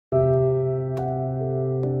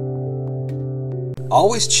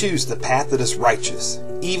Always choose the path that is righteous,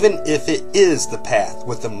 even if it is the path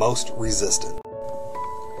with the most resistance.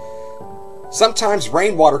 Sometimes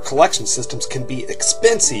rainwater collection systems can be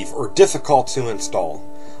expensive or difficult to install.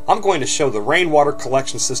 I'm going to show the rainwater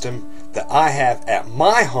collection system that I have at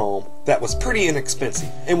my home that was pretty inexpensive,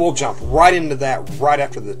 and we'll jump right into that right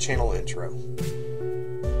after the channel intro.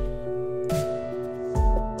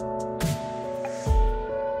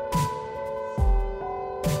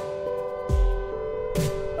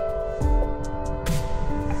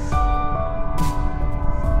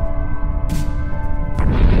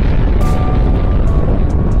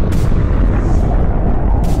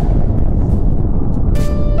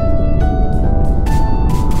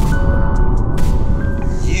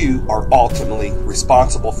 Ultimately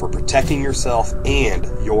responsible for protecting yourself and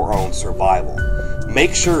your own survival.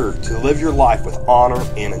 Make sure to live your life with honor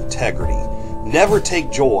and integrity. Never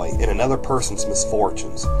take joy in another person's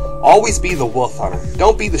misfortunes. Always be the wolf hunter.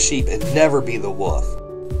 Don't be the sheep and never be the wolf.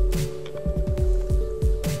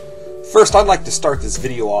 First, I'd like to start this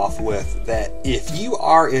video off with that if you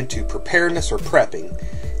are into preparedness or prepping,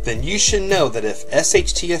 then you should know that if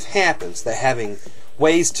SHTF happens, that having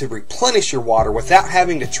ways to replenish your water without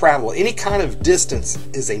having to travel any kind of distance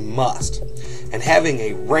is a must. And having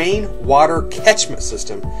a rainwater catchment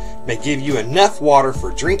system may give you enough water for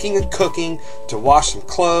drinking and cooking, to wash some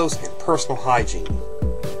clothes, and personal hygiene.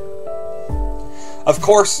 Of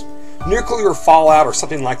course, nuclear fallout or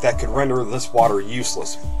something like that could render this water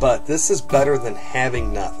useless, but this is better than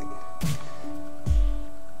having nothing.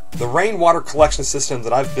 The rainwater collection system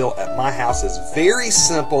that I've built at my house is very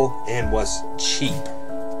simple and was cheap.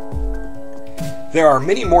 There are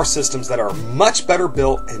many more systems that are much better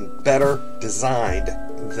built and better designed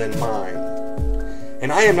than mine.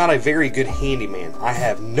 And I am not a very good handyman. I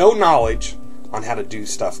have no knowledge on how to do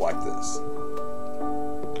stuff like this.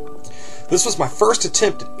 This was my first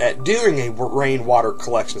attempt at doing a rainwater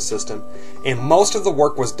collection system, and most of the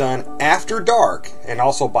work was done after dark and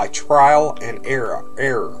also by trial and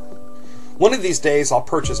error. One of these days I'll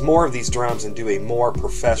purchase more of these drums and do a more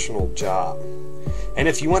professional job. And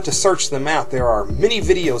if you want to search them out, there are many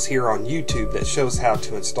videos here on YouTube that shows how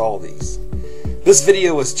to install these. This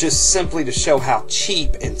video is just simply to show how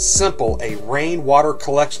cheap and simple a rainwater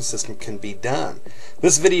collection system can be done.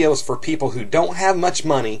 This video is for people who don't have much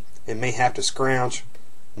money and may have to scrounge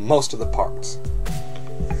most of the parts.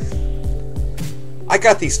 I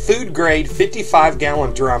got these food grade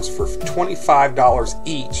 55-gallon drums for $25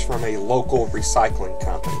 each from a local recycling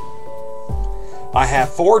company. I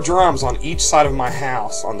have 4 drums on each side of my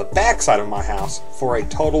house, on the back side of my house, for a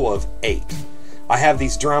total of 8. I have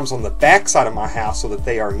these drums on the back side of my house so that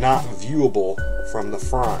they are not viewable from the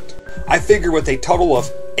front. I figure with a total of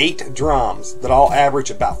 8 drums that I'll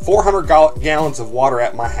average about 400 gallons of water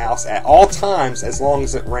at my house at all times, as long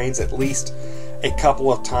as it rains at least a couple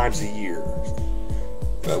of times a year,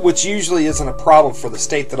 which usually isn't a problem for the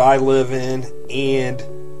state that I live in, and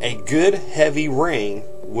a good heavy rain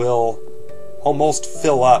will almost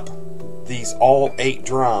fill up these all 8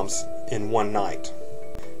 drums in one night.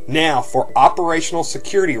 Now, for operational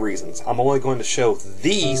security reasons, I'm only going to show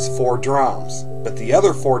these 4 drums, but the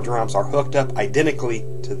other 4 drums are hooked up identically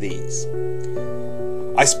to these.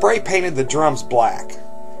 I spray painted the drums black.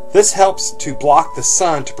 This helps to block the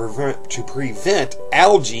sun to prevent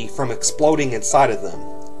algae from exploding inside of them.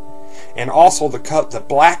 And also the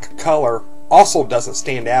black color also doesn't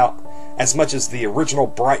stand out as much as the original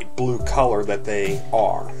bright blue color that they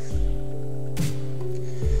are.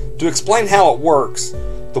 To explain how it works,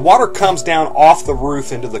 the water comes down off the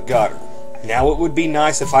roof into the gutter. Now, it would be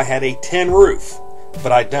nice if I had a tin roof,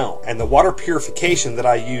 but I don't, and the water purification that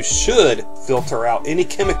I use should filter out any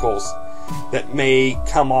chemicals that may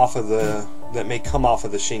come off of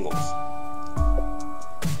the shingles.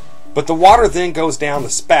 But the water then goes down the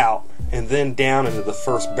spout and then down into the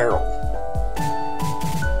first barrel.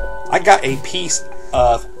 I got a piece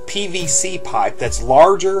of PVC pipe that's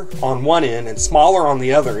larger on one end and smaller on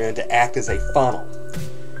the other end to act as a funnel.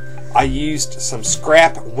 I used some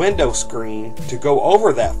scrap window screen to go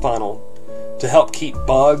over that funnel to help keep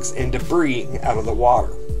bugs and debris out of the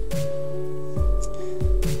water.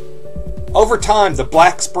 Over time, the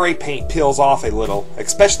black spray paint peels off a little,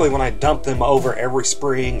 especially when I dump them over every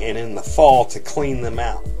spring and in the fall to clean them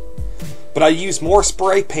out. But I use more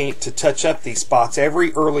spray paint to touch up these spots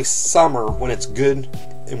every early summer when it's good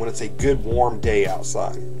and when it's a good warm day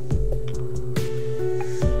outside.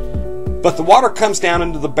 But the water comes down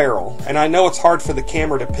into the barrel, and I know it's hard for the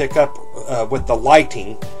camera to pick up with the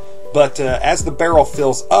lighting, but as the barrel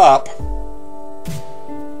fills up,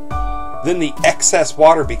 then the excess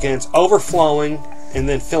water begins overflowing and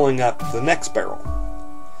then filling up the next barrel.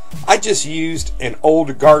 I just used an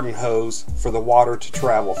old garden hose for the water to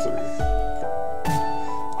travel through.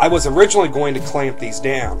 I was originally going to clamp these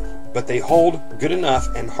down, but they hold good enough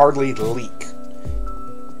and hardly leak.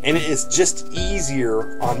 And it is just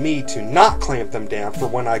easier on me to not clamp them down for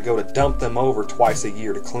when I go to dump them over twice a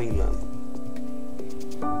year to clean them.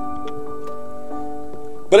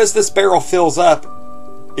 But as this barrel fills up,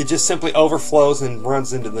 it just simply overflows and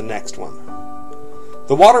runs into the next one.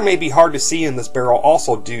 The water may be hard to see in this barrel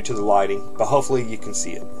also due to the lighting, but hopefully you can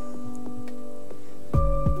see it.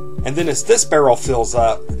 And then as this barrel fills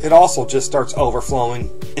up, it also just starts overflowing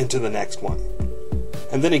into the next one.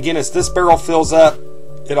 And then again, as this barrel fills up,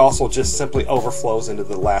 it also just simply overflows into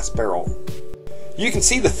the last barrel. You can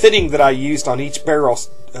see the fitting that I used on each barrel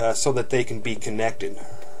so that they can be connected.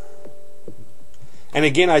 And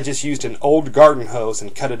again, I just used an old garden hose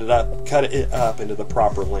and cut it up into the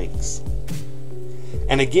proper lengths.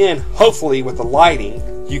 And again, hopefully with the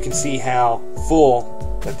lighting, you can see how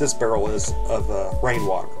full that this barrel is of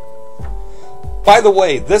rainwater. By the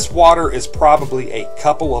way, this water is probably a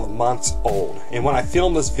couple of months old, and when I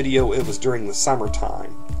filmed this video it was during the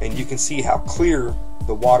summertime, and you can see how clear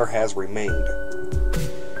the water has remained.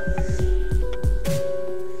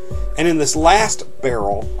 And in this last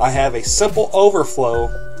barrel I have a simple overflow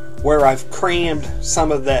where I've crammed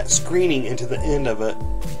some of that screening into the end of it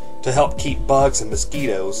to help keep bugs and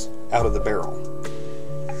mosquitoes out of the barrel.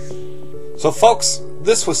 So folks,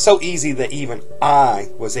 this was so easy that even I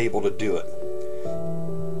was able to do it.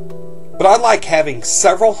 But I like having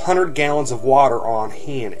several hundred gallons of water on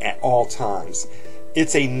hand at all times.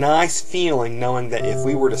 It's a nice feeling knowing that if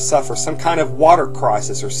we were to suffer some kind of water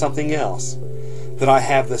crisis or something else, that I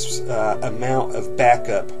have this amount of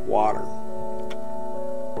backup water.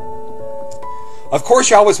 Of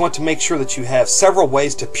course, you always want to make sure that you have several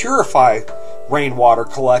ways to purify rainwater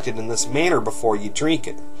collected in this manner before you drink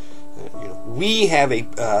it. We have a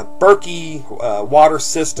Berkey water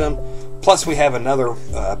system, plus we have another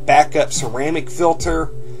backup ceramic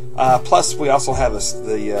filter, plus we also have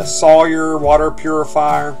the Sawyer water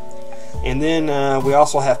purifier, and then we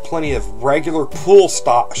also have plenty of regular pool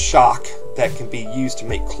shock that can be used to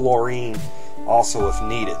make chlorine also if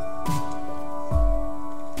needed.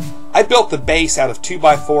 I built the base out of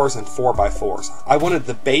 2x4s and 4x4s. I wanted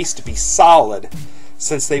the base to be solid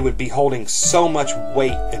since they would be holding so much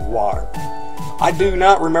weight in water. I do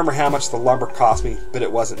not remember how much the lumber cost me, but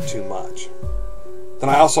it wasn't too much. Then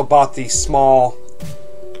I also bought these small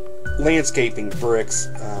landscaping bricks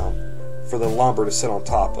for the lumber to sit on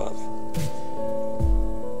top of.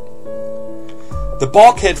 The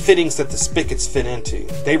bulkhead fittings that the spigots fit into,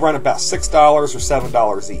 they run about $6 or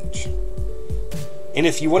 $7 each. And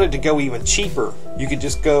if you wanted to go even cheaper, you could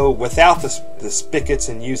just go without the spigots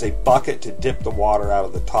and use a bucket to dip the water out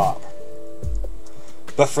of the top.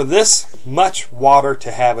 But for this much water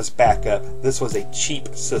to have as backup, this was a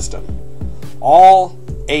cheap system. All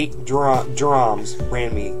 8 drums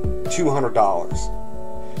ran me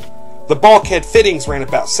 $200. The bulkhead fittings ran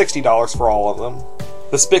about $60 for all of them.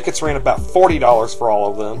 The spigots ran about $40 for all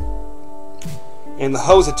of them. And the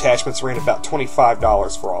hose attachments ran about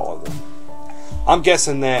 $25 for all of them. I'm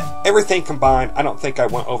guessing that everything combined, I don't think I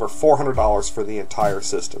went over $400 for the entire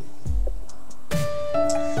system.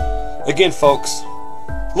 Again, folks,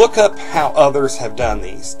 look up how others have done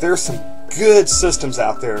these. There's some good systems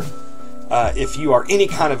out there if you are any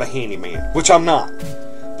kind of a handyman, which I'm not.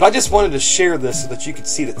 But I just wanted to share this so that you could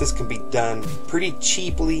see that this can be done pretty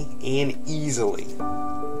cheaply and easily.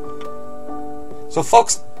 So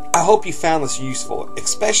folks, I hope you found this useful,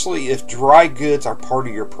 especially if dry goods are part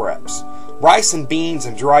of your preps. Rice and beans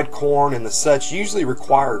and dried corn and the such usually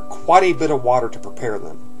require quite a bit of water to prepare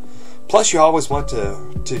them. Plus, you always want to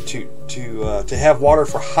have water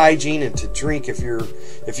for hygiene and to drink if you're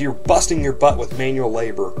busting your butt with manual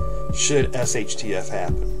labor should SHTF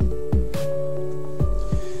happen.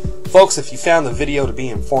 Folks, if you found the video to be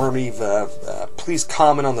informative, please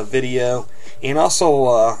comment on the video, and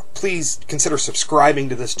also please consider subscribing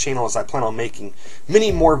to this channel, as I plan on making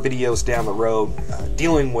many more videos down the road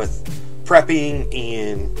dealing with prepping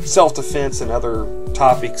and self-defense and other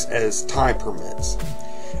topics as time permits.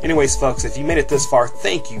 Anyways, folks, if you made it this far,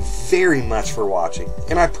 thank you very much for watching,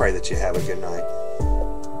 and I pray that you have a good night.